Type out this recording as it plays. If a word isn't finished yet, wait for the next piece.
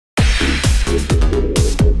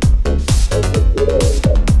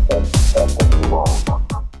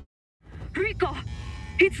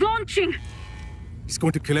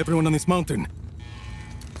going to kill everyone on this mountain.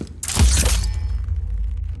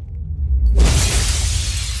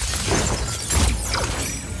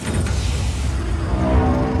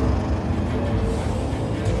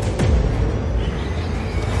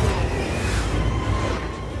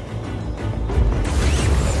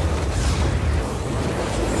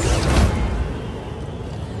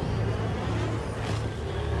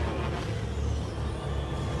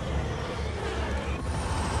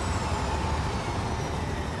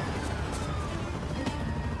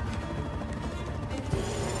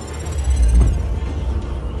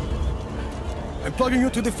 I'm plugging you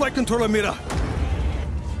to the flight controller, Mira.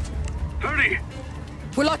 Hurry!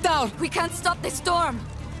 We're locked down. We can't stop this storm.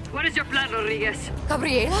 What is your plan, Rodriguez?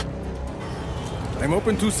 Gabriela? I'm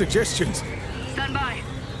open to suggestions. Stand by.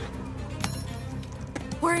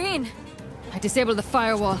 We're in. I disabled the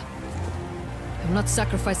firewall. I will not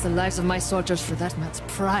sacrifice the lives of my soldiers for that man's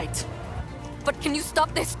pride. But can you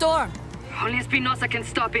stop this storm? Only Espinosa can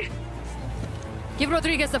stop it. Give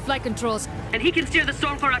Rodriguez the flight controls. And he can steer the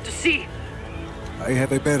storm far out to sea. I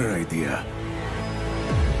have a better idea.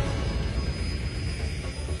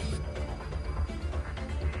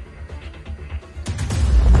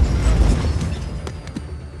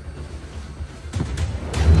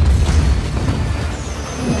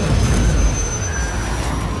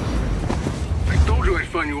 I told you I'd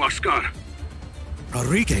find you, Oscar.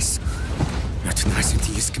 Rodriguez? Your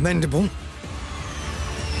tenacity is commendable.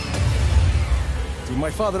 Did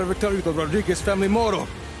my father ever tell you the Rodriguez family motto?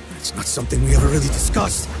 It's not something we ever really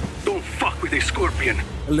discussed. Don't fuck with a scorpion.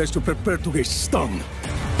 Unless you're prepared to get stung.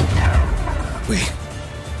 Wait.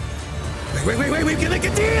 We can make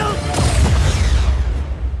a deal!